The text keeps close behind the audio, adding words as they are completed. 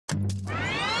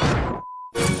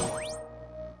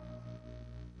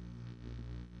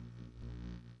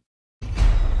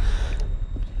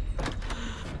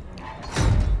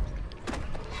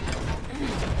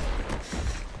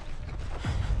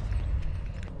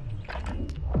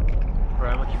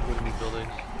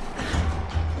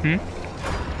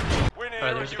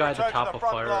Alright, there's a guy at the top of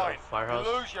firehouse.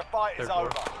 Lose your fight is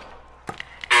over.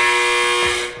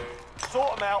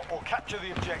 Sort them out or capture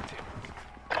the objective.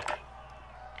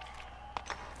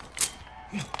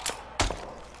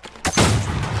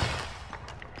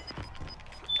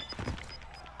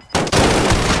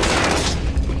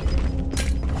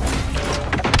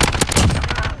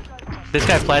 This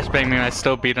guy flashbanged me and I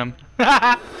still beat him.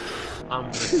 I'm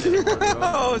gonna sit for it,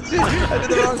 Oh shit! I did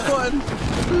the wrong one.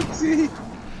 Oopsie.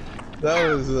 That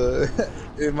was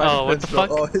oh, what the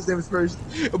fuck? Oh, his name is first.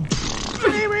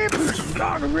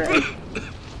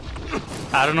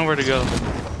 I don't know where to go.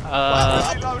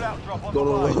 Go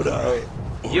to loadout.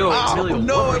 Yo, Emilio,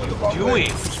 what are you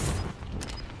doing?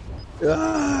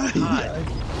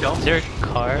 Is there a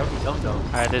car?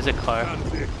 Alright, there's a car.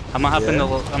 I'm gonna hop in the.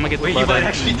 I'm gonna get the. Wait, you might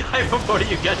actually die before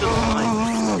you get to the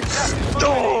line.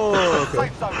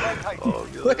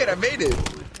 Look at, I made it.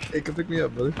 Hey, come pick me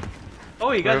up, brother.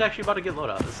 Oh, you guys actually about to get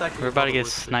loadout. We're about to get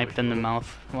sniped in the mouth.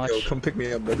 Watch. Yo, come pick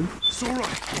me up, buddy. It's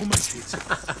alright, we'll make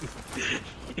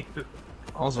it.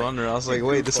 I was wondering, I was like,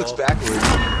 wait, this looks backwards.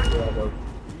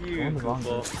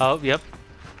 Oh, yep.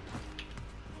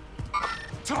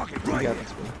 Target right.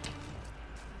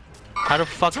 How the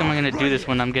fuck am I gonna do this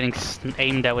when I'm getting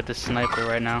aimed at with the sniper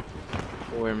right now?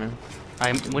 Where, man?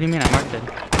 What do you mean? I marked it.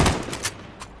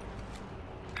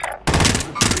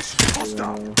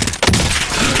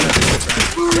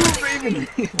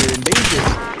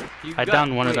 I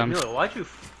downed one of them. Why'd you?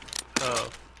 Oh,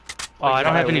 I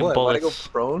don't have any bullets. Why'd I go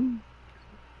prone?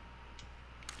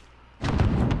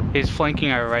 He's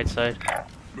flanking our right side.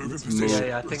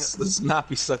 Yeah, I think. Let's not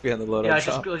be stuck behind the loadout.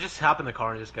 Yeah, just hop in the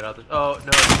car and just get out. Oh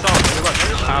no!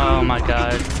 Oh my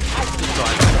god.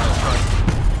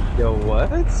 Yo, what?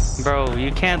 Bro,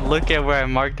 you can't look at where I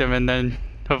marked him and then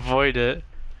avoid it.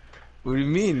 What do you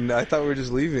mean? I thought we were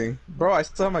just leaving. Bro, I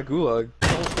still have my gulag.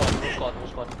 Squad.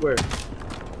 Where?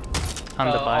 On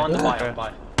the buy. On the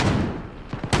buy.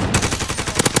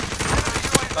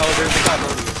 Oh, there's a guy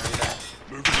loading right there.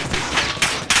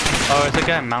 Oh, there's a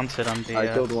guy mounted on the. I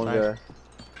killed one guy.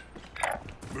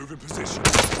 Move in position.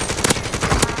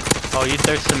 Oh, you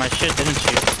thirsted my shit, didn't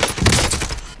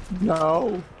you?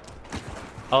 No.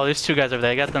 Oh, there's two guys over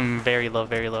there. I got them very low,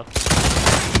 very low.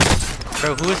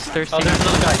 Bro, who is thirsty? Oh, there's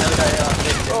another guy.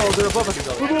 Oh, they're above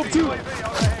us. We're above too.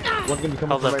 One's gonna be coming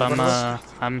Hold from up, right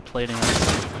I'm plating him.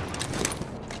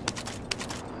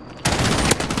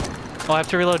 Oh, I have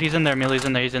to reload. He's in there,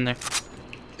 Emilio. He's in there.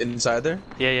 Inside there?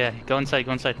 Yeah. Go inside.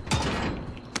 Wait,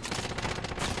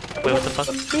 what the fuck?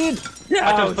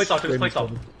 Yeah, place off.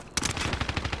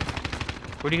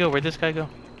 Where'd he go? Where'd this guy go?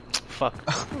 Fuck.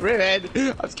 Red!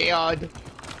 I'm scared.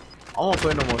 I won't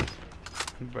play no more.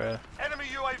 Bruh. Enemy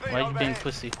UAV Why are you being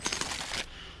pussy?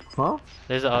 Huh?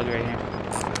 There's an AUG right here.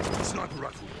 Sniper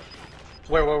rifle.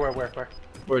 Where?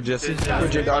 Where Jesse? Where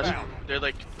J-Dodgy? They're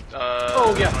like,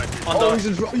 Oh yeah. Oh, he's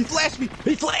in He flashed me!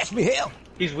 He flashed me! Hell!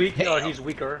 He's weak. He's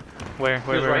weaker. Where?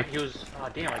 He was.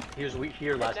 Damn. He was weak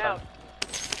here last time.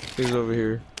 He's over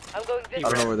here. I'm going this I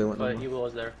don't know where they went. But he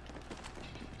was there.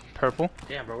 Purple?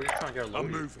 Damn, bro, we're just trying to get a load.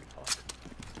 I'm moving.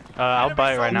 I'll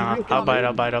buy it right now. I'll buy it.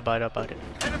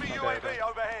 Enemy UAV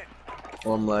overhead.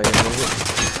 Oh, I'm lagging.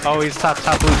 Oh, he's top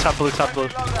blue.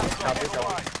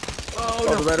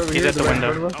 Oh, right over He's here. at the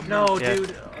window. No, Yeah.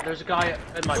 dude. There's a guy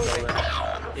in my building.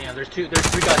 Damn, there's three guys.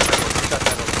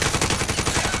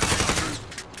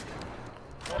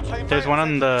 There's one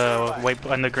on the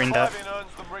on the green dot.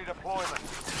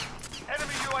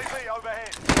 Enemy UAV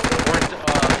overhead.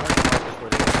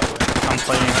 I'm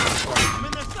playing.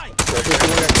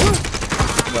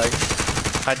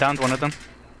 I downed one of them.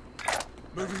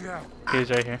 Moving out. He's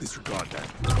right here. Disregard that.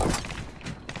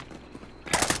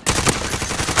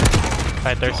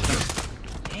 I thirsted him.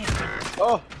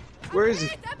 Oh, where is he?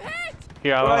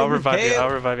 Here, I'll revive you. I'll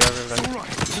revive you.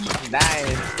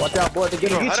 Nice. Watch out, boy. They're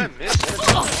gonna get you.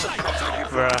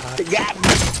 Bruh.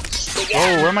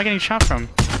 Oh, where am I getting shot from?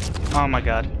 Oh my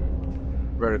god.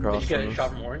 Right across. Did you get shot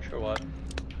from orange or what?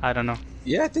 I don't know.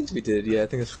 Yeah, I think we did. Yeah, I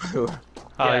think it's. Oh,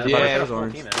 yeah, he's about it to was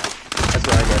orange. That's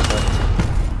what I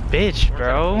got. Bitch,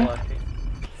 bro.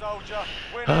 Soldier,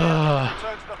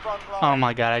 Oh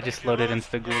my god, I just loaded into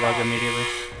the gulag immediately.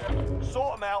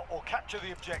 Sort them out or capture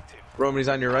the objective. Roman, he's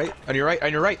on your right. On your right,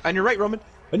 Roman.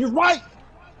 On your right!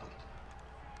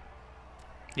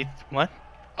 What?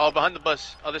 Oh, behind the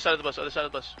bus. Other side of the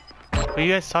bus. Who are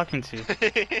you guys talking to?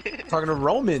 Talking to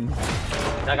Roman.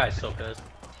 That guy's so pissed.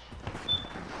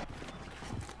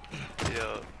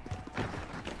 Yeah.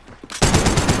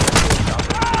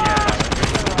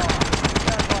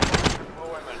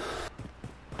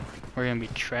 We're gonna be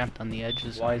trapped on the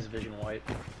edges. Why is vision white?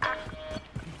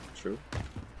 True.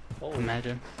 Oh,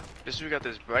 Imagine. This we got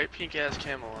this bright pink ass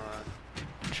camo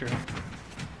on. True.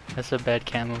 That's a bad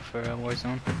camo for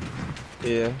Warzone.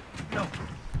 Yeah. no.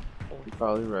 You're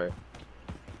probably right.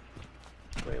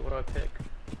 Wait, what do I pick?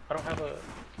 I don't have a.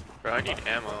 Bro, I need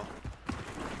ammo.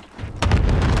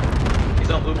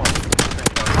 He's on blue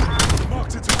mark. Mark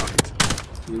to target.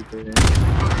 Stupid.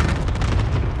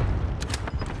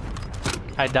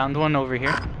 I downed one over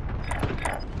here.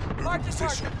 Mark the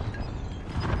target.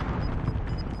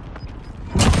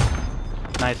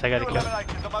 Nice, I got a You kill.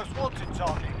 eliminated the most wanted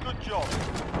target. Good job.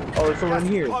 Oh, there's someone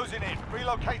in here. Closing in.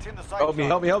 Relocating the safe Help me, zone.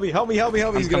 help me, help me, help me, help me,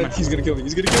 help me. I'm He's gonna coming. kill me.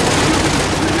 He's gonna kill me.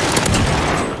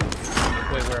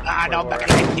 Wait, where? Ah, no, I'm where, back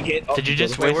where? again. Did you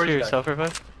just Wait, waste where's your the guy?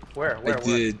 self-revive? Where? I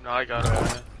did. No, I got it.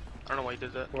 I don't know why you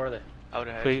did that. Where are they? I would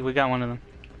have had We got one of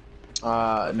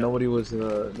them. Nobody was,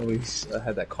 nobody's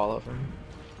had that call out for me.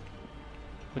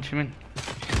 What you mean?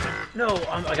 No,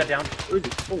 I got down. Where is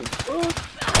it? Oh,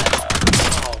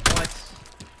 Oh, what?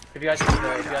 If you guys can kill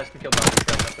Bounty, that's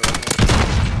the right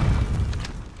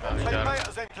Oh, you got it. Teammate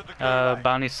has entered the gulag.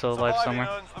 Bounty's still alive Surviving somewhere.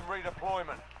 earns them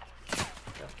redeployment.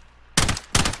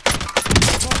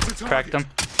 Mark to Cracked target.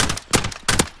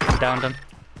 him. Downed him.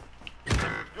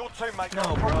 Your teammate No,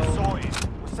 got a problem bro. sorted.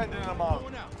 We're sending them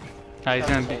home. Ah, he's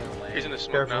gonna be. He's in the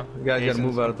smoke careful. now. You guys He's gotta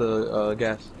move out of the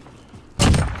gas.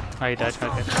 Oh, he died. Okay.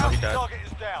 Bounty died. target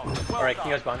is down. Well Alright, can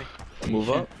you done. guys Bounty? Move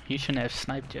up. You shouldn't have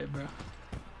sniped yet, bro.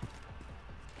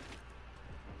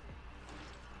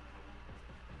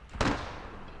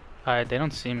 Alright, they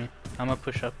don't see me. I'm gonna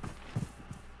push up.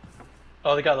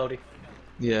 Oh, they got Lodi.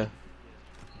 Yeah.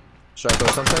 Should I throw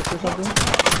some text or something?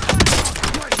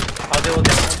 How's they look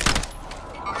down there?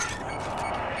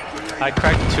 I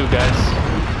cracked two guys.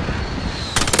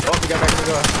 Oh, we got back in the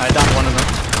door. I downed one of them.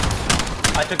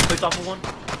 I took plates off of one.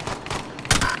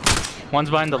 One's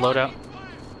behind the loadout.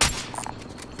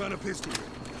 Found a pistol.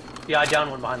 Yeah, I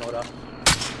downed one behind loadout.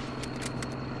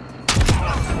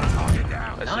 Target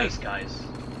down. That's Nice, it. guys.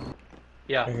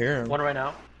 Yeah, I hear him. one right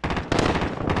now.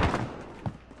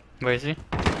 Where is he?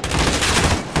 I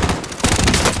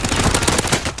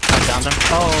downed him.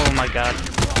 Oh my god.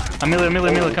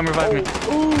 Amelia, come revive me.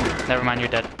 Never mind, you're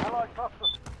dead.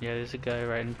 Yeah, there's a guy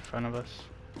right in front of us.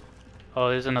 Oh,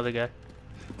 there's another guy.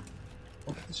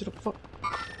 Oh, shit up, fuck.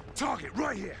 Target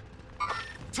right here.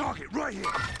 Target right here.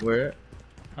 Where?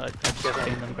 I just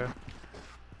pinged them, bro.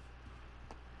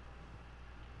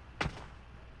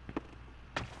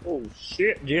 Oh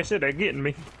shit, Jesse, they're getting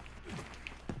me.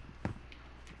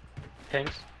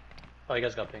 Pings. Oh, you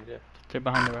guys got pinged, yeah. They're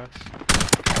behind the rocks.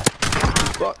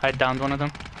 Fuck. I downed one of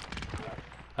them.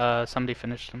 Somebody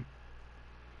finished him.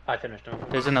 I finished him.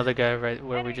 There's another guy right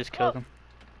where we just killed him.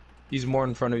 He's more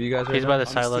in front of you guys right He's now? by the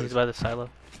silo, Understood. he's by the silo.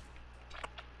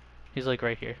 He's like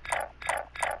right here.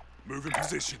 Move in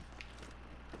position.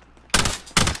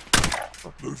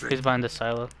 Move He's in. behind the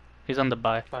silo. He's on the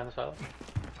buy. Behind the silo.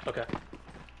 Okay.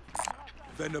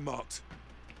 Vendor marked.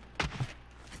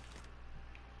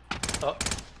 Oh.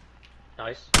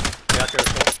 Nice. They got your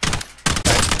assault.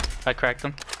 I cracked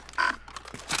him.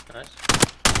 Nice.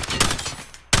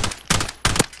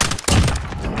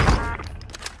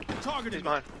 Target He's is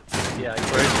mine. Yeah,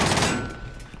 Where is he?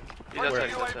 He's outside.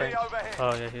 He's UAV outside. overhead.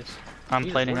 Oh yeah, he's. I'm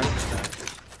plating him.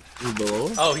 He's below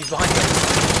us? Oh, he's behind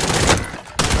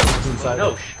you. He's inside.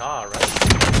 No shot,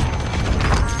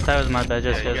 right? That was my bad,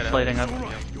 just Yeah, you was got it. plating up.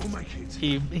 alright. You'll make it.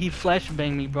 He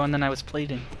flashbanged me, bro, and then I was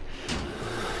plating.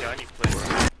 Yeah, I need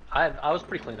plates. I was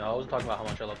pretty clean though. I wasn't talking about how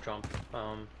much I love Trump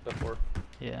before.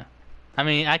 Yeah. I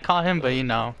mean, I caught him, but you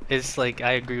know, it's like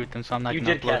I agree with him, so I'm not You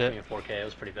gonna did upload catch me it. in 4K. It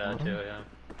was pretty bad too.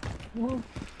 Yeah.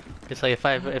 It's like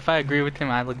if I agree with him,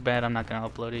 I look bad. I'm not gonna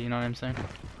upload it. You know what I'm saying?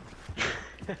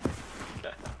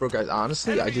 Bro, guys,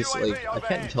 honestly, I just, UAV like, I can't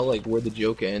overhead. tell, like, where the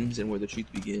joke ends and where the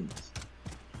truth begins.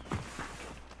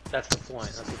 That's the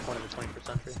point. That's the point of the 21st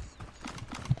century.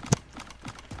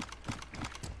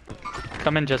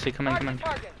 Come in, Jesse. Come in. Come in.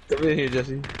 Come in here,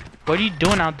 Jesse. What are you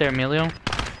doing out there, Emilio?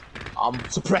 I'm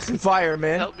suppressing fire,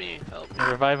 man. Help me. Help me.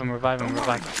 Revive him. Revive him.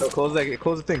 Revive. So close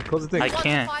the thing. I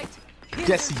can't.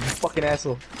 Jesse, you fucking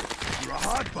asshole. You're a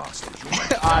hard bastard. You'll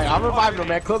make it. Alright, I'm reviving him,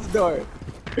 man. Close the door.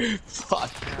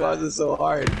 Fuck. Why is this so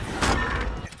hard?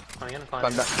 Fine, I'm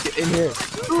fine. not, get in here.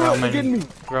 Roman, Get me.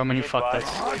 Roman, you fucked us.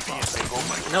 Hard bastard. You'll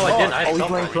make it. No, I didn't. I Oh, had he's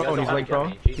someone. laying You prone, guys he's don't laying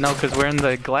have to get me. Jesus. No, because we're in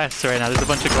the glass right now. There's a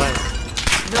bunch of glass.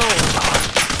 No.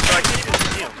 Bro, I can't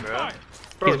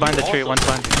behind the tree, one's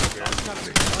behind.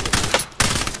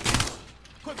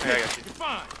 Hey, I got you.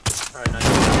 Alright,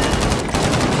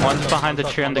 nice. One's behind the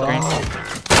tree on the green.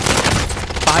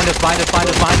 Behind us.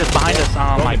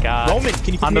 Oh my god. Roman,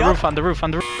 can you pick On me the up? roof, on the roof.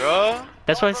 Bro?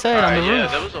 That's what I said, on the Yeah,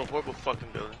 roof. that was a horrible fucking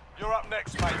building. You're up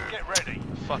next, mate. Get ready.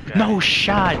 Fuck that. No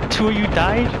shot. 2 of you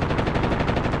died?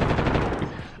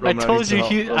 I told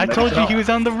you he was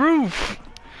on the roof.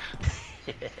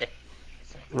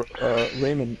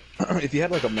 Raymond, if you had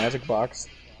like a magic box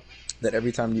that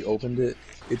every time you opened it,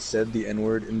 it said the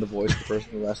N-word in the voice of the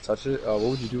person who last touched it, what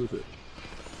would you do with it?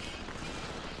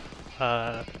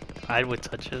 I would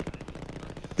touch it.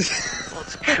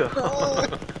 Let's go.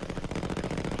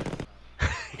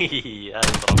 Yeah,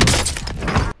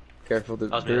 Careful,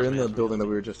 they're in the building that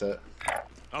we were just at.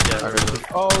 yeah,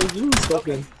 Oh, you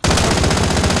spoken.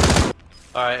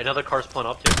 Alright, another car's pulling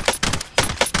up too.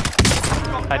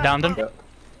 I downed him. Yeah.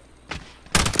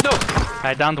 No!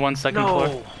 I downed one second floor.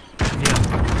 Yeah.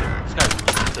 This guy's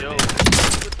Yo,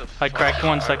 what the I cracked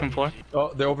one second floor.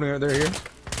 Oh, they're opening it, they're here.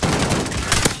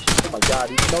 Oh my god,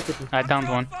 he melted me. I downed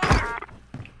one.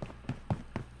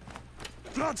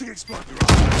 Planting exploder.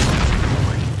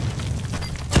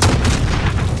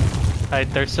 I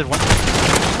thirsted one.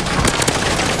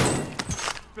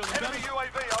 Enemy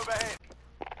UAV overhead.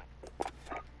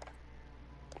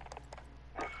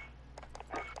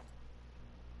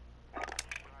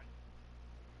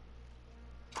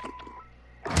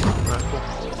 Alright, cool.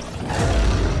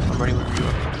 I'm ready with you.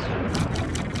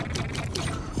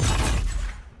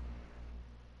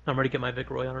 I'm ready to get my Vic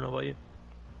Roy, I don't know about you.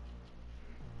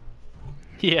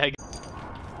 Yeah.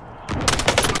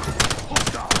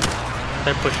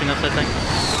 They're pushing us, I think.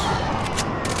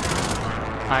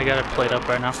 I got it played up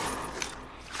right now.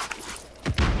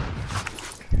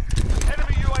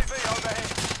 Enemy UAV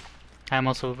overhead. I'm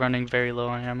also running very low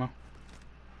on ammo.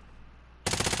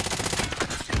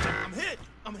 I'm hit.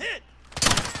 I'm hit.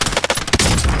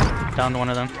 Downed one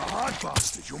of them. You're a hard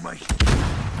bastard. You'll make it.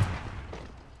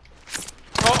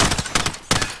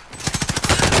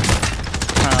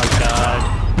 Oh god.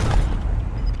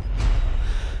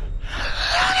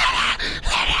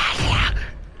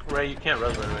 Ray, you can't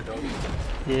res right, dog.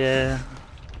 Yeah.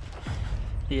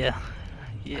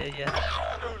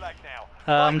 Gulag now.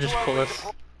 I'm just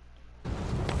clueless.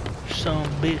 Some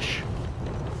bitch.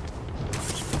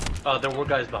 There were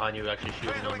guys behind you actually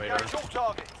shooting on radar. Engage all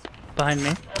targets. Behind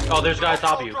me. Oh, there's guys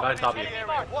top of you. Guys top of you.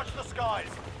 Watch the skies.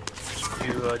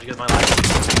 Did you get my life?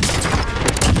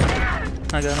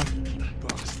 I got him.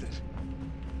 Bastard.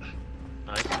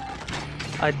 Nice.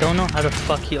 I don't know how the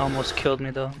fuck he almost killed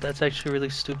me though. That's actually really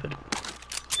stupid.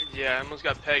 Yeah, I almost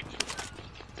got pegged.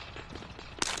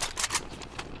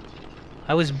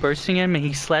 I was bursting him and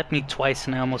he slapped me twice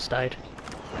and I almost died.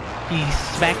 He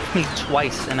smacked me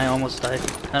twice and I almost died.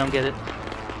 I don't get it.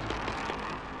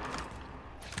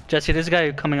 Jesse, there's a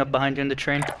guy coming up behind you in the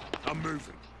train. I'm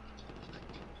moving.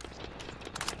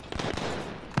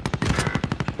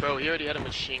 Bro, he already had a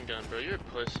machine gun, bro. You're a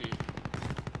pussy.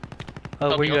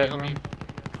 Oh, where you at? Help me.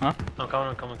 Huh? I'm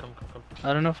coming.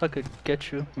 I don't know if I could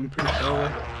get you. I'm pretty far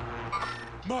away.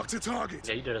 Marked a target.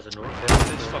 Yeah, you did as a North.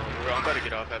 This fucking bro, I'm about to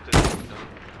get off after this. is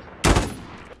done.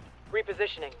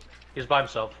 Repositioning. He's by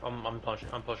himself. I'm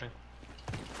pushing.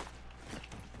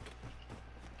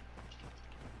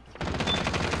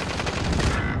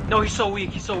 No, he's so weak.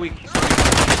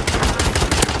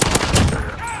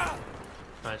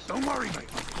 Nice. Don't worry, mate.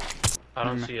 I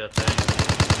don't see a thing.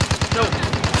 No!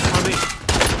 On me!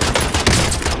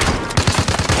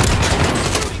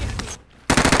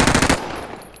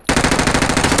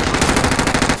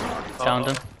 Downed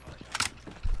him.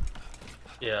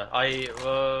 Yeah,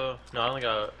 no, I only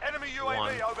got Enemy one.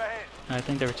 UAV overhead. I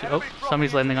think there were two. Oh,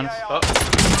 somebody's landing on us. Oh,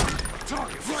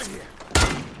 Target right here.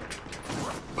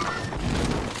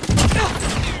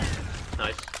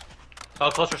 nice. Oh,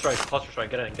 cluster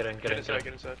strike. Get in. Get inside,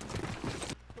 get inside.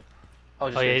 I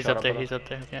was just Oh yeah, getting he's shot up there. by He's up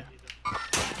there. Yeah.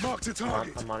 Marked a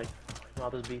target. I'm on it. I'm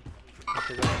out this beat.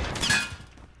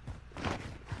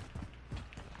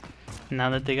 Now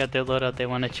that they got their loadout, they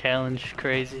want to challenge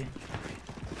crazy.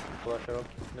 No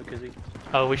kizzy.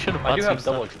 Oh, we should have I bought do some have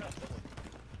double. stuff.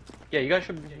 Yeah, you guys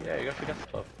should get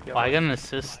stuff. Oh, I got an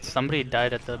assist. Somebody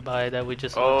died at the buy that we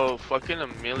just. Oh, fucking a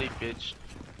milli, bitch.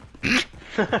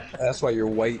 That's why you're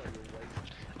white.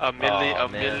 A milli.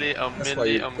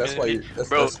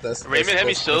 Bro, Raymond had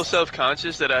me so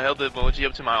self-conscious that I held the emoji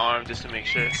up to my arm just to make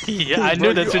sure. Yeah, I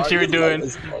knew that's what you were doing.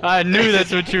 I knew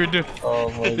that's what you were doing. Oh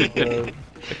my god.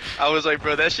 I was like,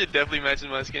 bro, that shit definitely matches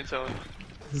my skin tone.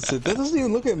 He said, that doesn't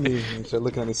even look at me. He started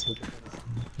looking at me.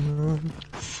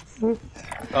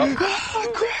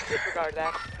 Disregard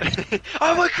that.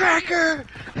 I'm a cracker!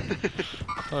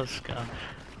 Let's go.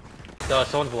 No,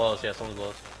 someone's below us. Yeah, someone's below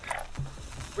us.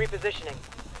 Repositioning.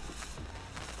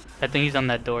 I think he's on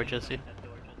that door, Jesse. on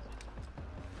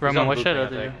Roman, watch blue that thing, I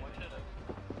other door.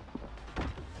 think.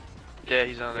 Yeah,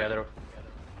 he's on Yeah, there.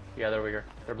 they're over here.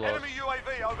 They're below us. Enemy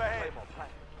UAV overhead.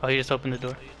 Oh, he just opened the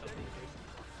door.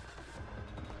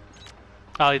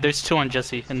 Oh, there's two on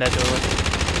Jesse in that doorway.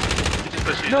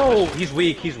 No, he's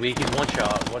weak. He's weak. He's one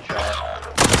shot. One shot.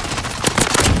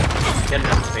 Get him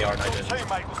out of FFAR, and I did.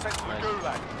 Teammate was sent to the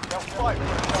gulag. They'll fight for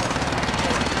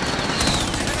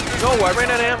it. No, I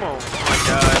ran out of ammo. Oh my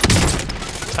god.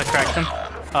 I cracked him.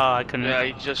 Oh, I couldn't. Yeah,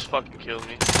 he just fucking killed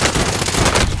me.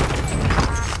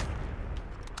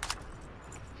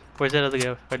 Where's that other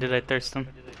guy? Or did I thirst him?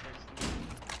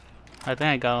 I think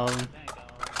I got all of them.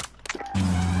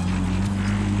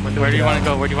 Where do you want to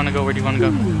go? Where do you want to go? Where do you want to go?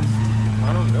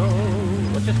 I don't know.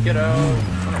 Let's just get out.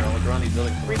 I don't know. Look around these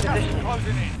buildings. Repositioning.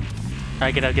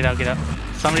 Alright, get out, get out, get out.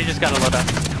 Somebody just got a loadout.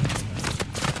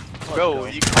 Bro,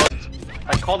 you called.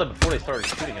 I called it before they started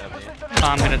shooting at me. Oh,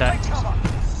 I'm gonna die.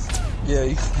 Yeah,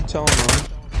 you tell him,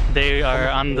 man. They are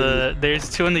on the. There's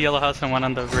two in the yellow house and one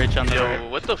on the ridge on the Yo, right.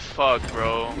 what the fuck,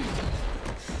 bro?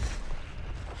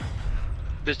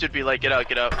 This dude be like, get out,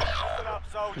 get out.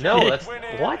 No, that's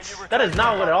what? That is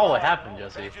not what at all what happened,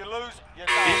 Jesse. If you lose, you're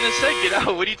He done. just said get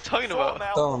out. What are you talking about?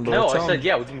 Tell him, bro. No, tell I said him.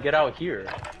 yeah, we can get out here.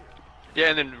 Yeah,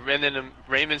 and then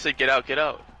Raymond said get out, get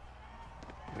out.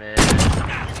 Man, You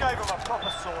gave him a proper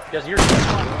sword. Jesse, you're.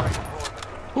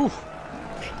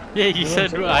 Yeah, you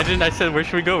said I didn't. I said where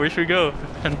should we go? Where should we go?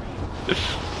 And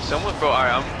Someone, bro,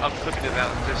 alright, I'm cooking it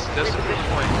down. That's the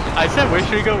point. I said where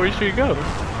should we go? Where should we go?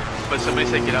 But somebody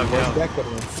said get out, get out.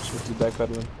 Backpedaling. Just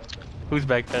backpedaling. Who's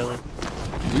backpedaling?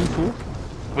 You fool?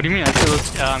 What do you mean? I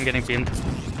feel I'm getting beamed.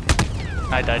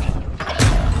 I died.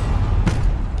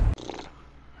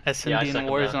 SMD Yeah, I and second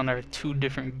Warzone are two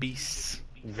different beasts.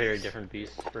 Very different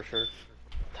beasts, for sure.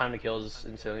 Time to kill is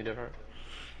insanely different.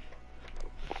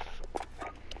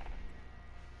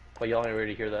 But y'all ain't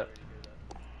ready to hear that.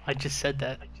 I just said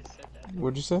that.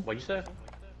 What'd you say? What'd you say?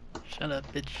 Shut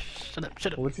up, bitch. Shut up,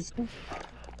 shut up. What'd you say?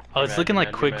 Oh, it's looking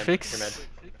like quick You're fix.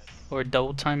 mad. Or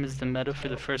double time is the meta for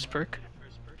the first perk.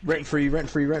 Rent free, rent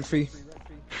free, rent free.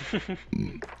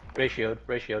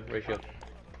 Ratioed.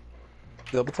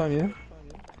 Double time, yeah?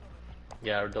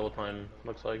 Yeah, or double time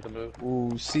looks like the move.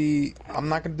 Ooh, see, I'm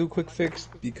not gonna do quick fix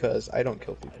because I don't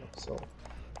kill people, so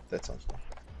that sounds fun.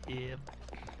 Yep.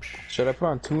 Should I put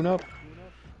on tune up?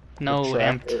 No,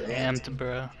 Track amped, or amped? amped,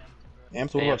 bro.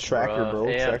 Amped, what about Amped, tracker, bruh. bro?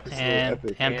 Amped. Tracker's still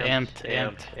epic.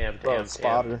 Amped. Bro,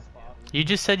 spotter. You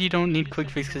just said you don't need quick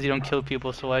fix because you don't kill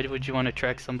people, so why would you want to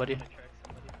track somebody?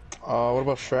 What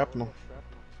about shrapnel?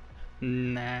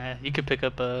 Nah, you could pick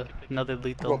up another What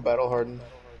lethal. about battle hardened?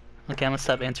 Okay, I'm gonna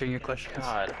stop answering your questions.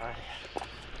 God,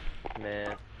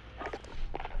 man.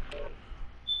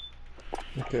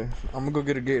 Okay, I'm gonna go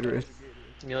get a Gatorade.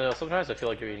 You know, sometimes I feel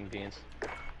like you're eating beans.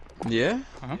 Yeah?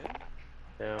 Huh?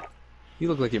 Yeah. You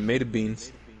look like you made of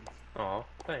beans. Oh,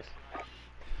 thanks.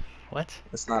 What?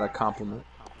 That's not a compliment.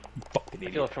 Fucking I feel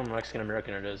idiot. like from Mexican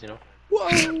American it is, you know? Whoa!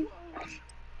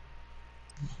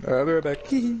 Alright, I'll be right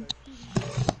back.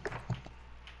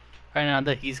 Right now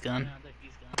that he's gone.